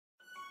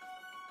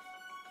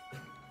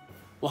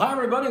Well, hi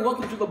everybody,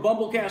 welcome to the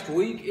Bumblecast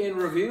Week in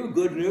Review.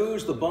 Good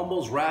news, the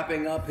Bumble's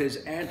wrapping up his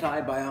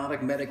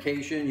antibiotic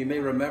medication. You may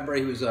remember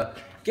he was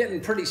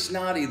getting pretty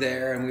snotty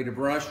there and we'd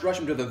rush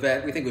him to the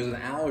vet. We think it was an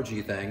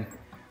allergy thing,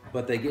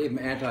 but they gave him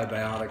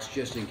antibiotics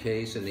just in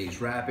case, and he's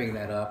wrapping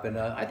that up. And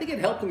I think it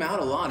helped him out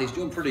a lot. He's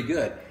doing pretty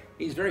good.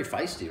 He's very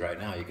feisty right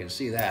now, you can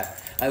see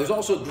that. It was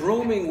also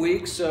grooming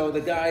week, so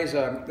the guys,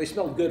 they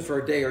smelled good for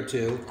a day or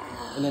two.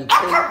 And then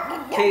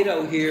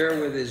Cato here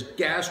with his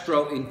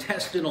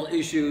gastrointestinal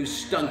issues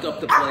stunk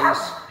up the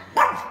place.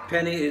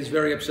 Penny is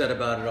very upset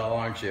about it all,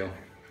 aren't you?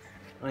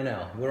 I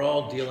know, we're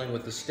all dealing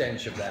with the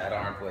stench of that,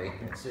 aren't we?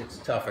 It's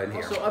tough in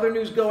here. So other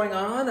news going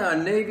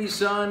on, Navy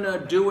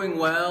son doing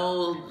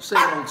well,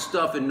 same old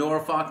stuff in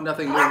Norfolk,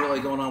 nothing new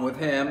really going on with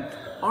him.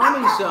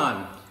 Army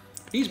son.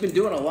 He's been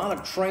doing a lot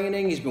of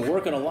training. He's been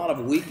working a lot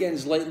of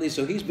weekends lately,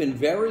 so he's been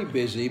very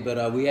busy,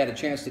 but we had a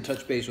chance to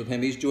touch base with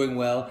him. He's doing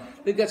well.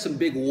 They've got some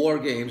big war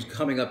games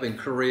coming up in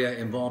Korea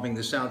involving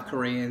the South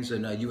Koreans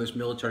and U.S.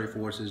 military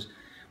forces.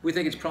 We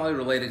think it's probably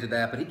related to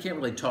that, but he can't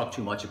really talk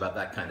too much about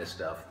that kind of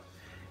stuff.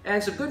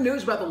 And some good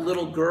news about the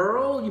little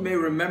girl. You may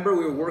remember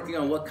we were working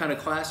on what kind of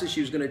classes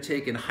she was going to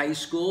take in high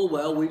school.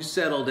 Well, we've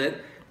settled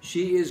it.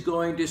 She is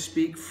going to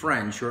speak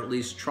French, or at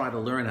least try to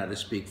learn how to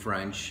speak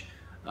French.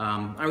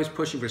 I was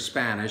pushing for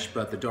Spanish,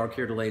 but the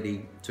dark-haired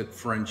lady took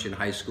French in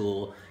high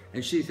school,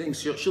 and she thinks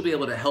she'll be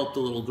able to help the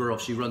little girl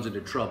if she runs into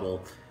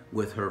trouble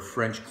with her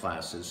French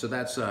classes. So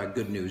that's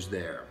good news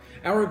there.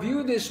 Our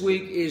review this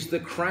week is The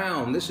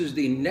Crown. This is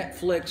the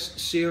Netflix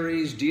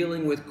series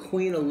dealing with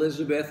Queen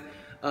Elizabeth,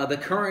 the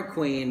current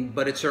queen,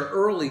 but it's her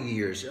early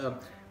years.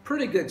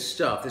 Pretty good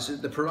stuff.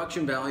 The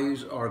production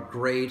values are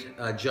great.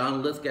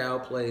 John Lithgow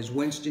plays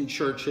Winston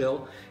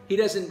Churchill. He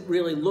doesn't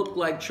really look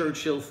like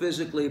Churchill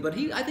physically, but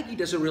I think he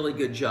does a really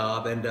good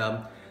job. And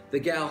the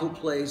gal who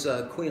plays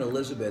Queen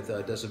Elizabeth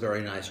does a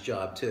very nice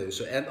job too.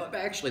 So, and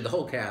actually, the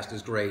whole cast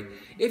is great.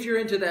 If you're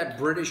into that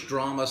British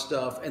drama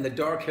stuff, and the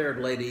dark-haired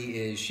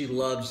lady she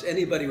loves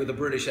anybody with a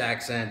British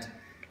accent.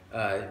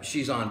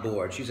 She's on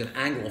board. She's an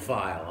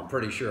Anglophile. I'm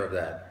pretty sure of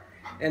that.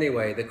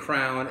 Anyway, The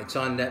Crown, it's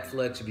on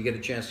Netflix. If you get a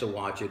chance to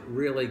watch it,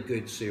 really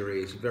good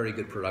series, very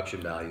good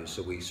production values,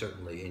 so we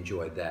certainly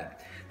enjoyed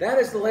that. That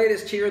is the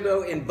latest here,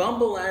 though, in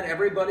Bumbleland.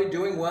 Everybody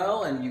doing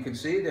well, and you can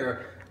see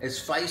they're as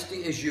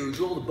feisty as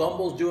usual. The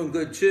Bumble's doing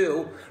good,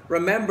 too.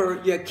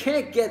 Remember, you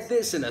can't get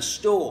this in a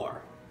store.